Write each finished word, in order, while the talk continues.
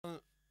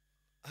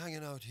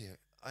hanging out here.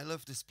 I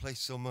love this place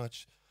so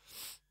much.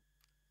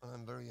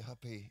 I'm very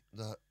happy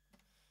that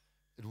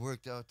it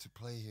worked out to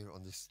play here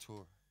on this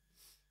tour.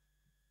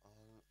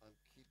 I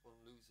keep on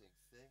losing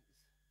things.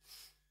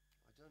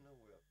 I don't know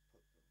where I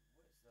put them.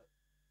 Where's that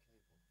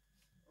cable?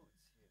 Oh,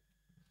 it's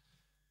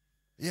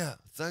here. Yeah,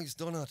 thanks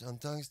Donut, and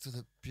thanks to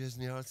the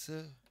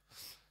Piesniarce,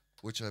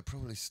 which I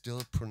probably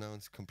still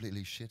pronounce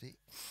completely shitty.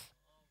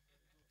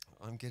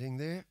 I'm getting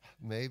there,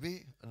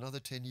 maybe another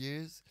 10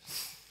 years.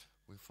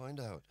 We'll find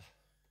out.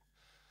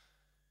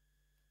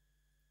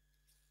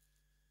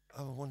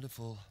 Have a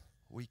wonderful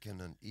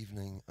weekend and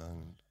evening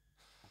and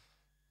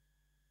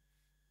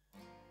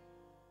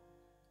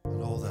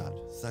all that.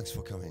 Thanks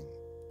for coming.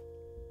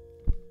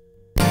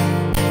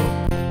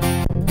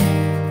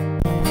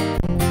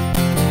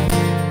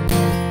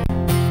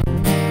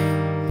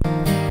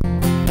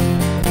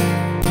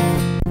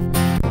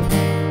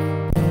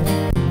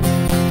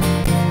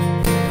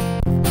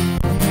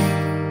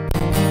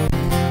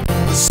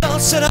 The sun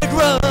said I'd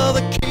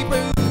rather keep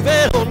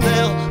moving on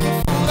now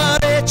before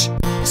that edge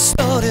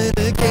started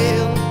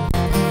again.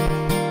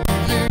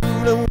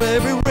 You know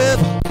every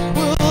river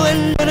will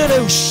end in an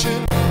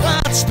ocean.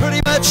 That's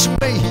pretty much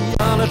me,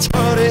 and it's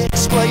hard to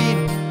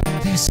explain.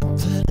 There's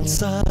something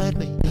inside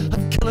me I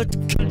cannot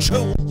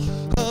control,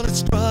 and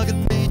it's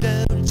dragging me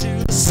down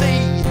to the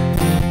sea.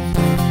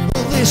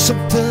 Well, there's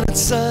something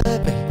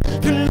inside me,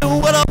 you know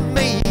what I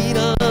mean,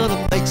 and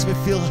it makes me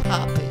feel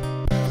happy,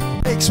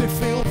 makes me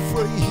feel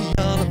free,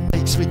 and it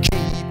makes me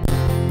keep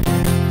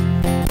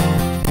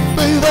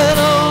moving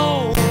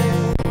on,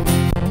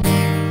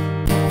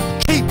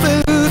 keep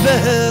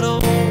moving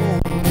on.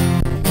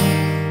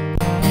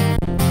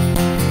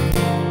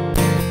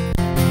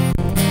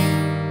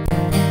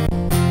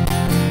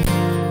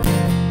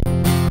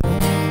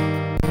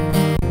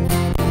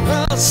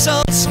 Well,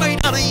 son's made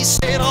and he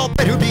said I'll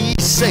better be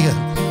singing.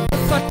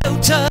 If I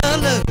don't turn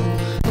low,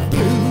 the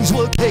blues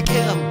will kick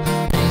in.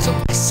 He's a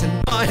mess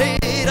in my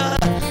head, I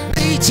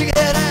need to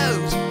get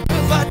out.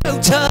 If I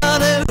don't turn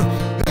out,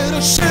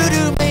 it'll sure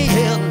do me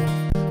in.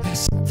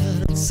 There's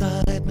something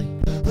inside me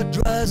that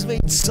drives me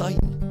insane.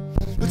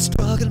 It's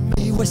dragging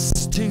me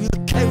west to the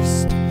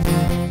coast.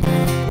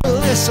 Well,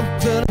 there's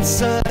something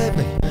inside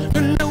me,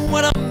 you know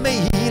what I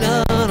mean,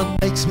 and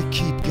it makes me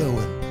keep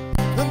going.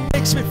 It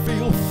makes me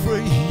feel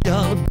free,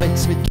 and it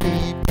makes me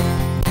keep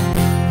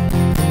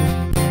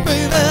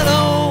moving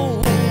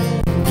on,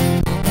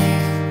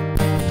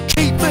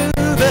 keep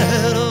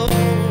moving on,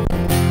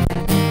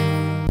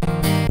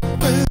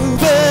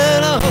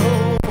 moving on,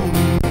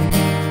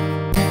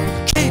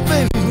 keep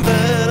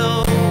moving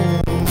on.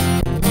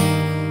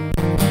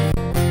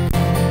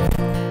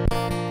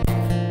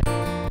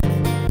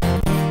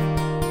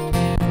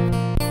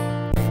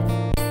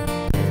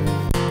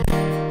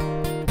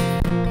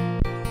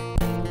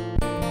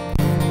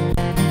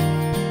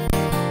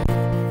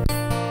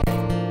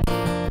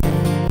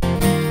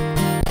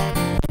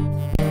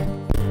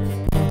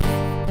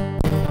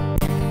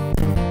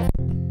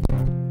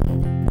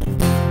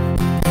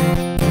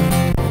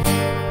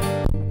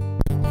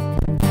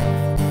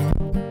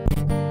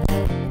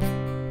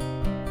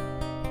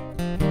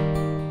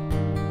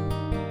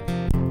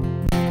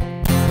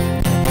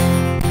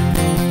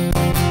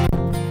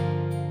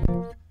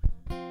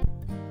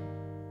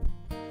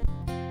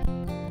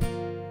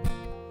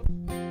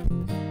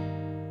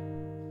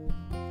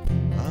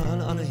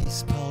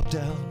 He's pulled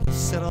down,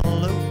 said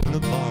I'll open a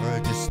bar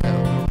just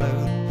down the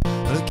road,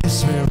 and I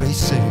guess very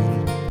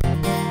soon.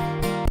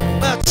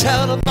 My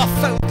town and my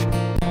folk,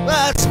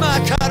 that's my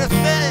kind of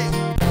thing,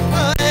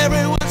 and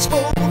everyone's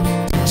born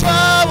to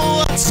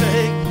travel and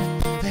sing.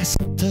 There's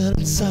something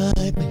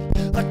inside me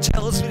that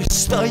tells me to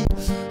stay,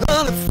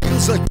 and it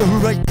feels like the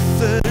right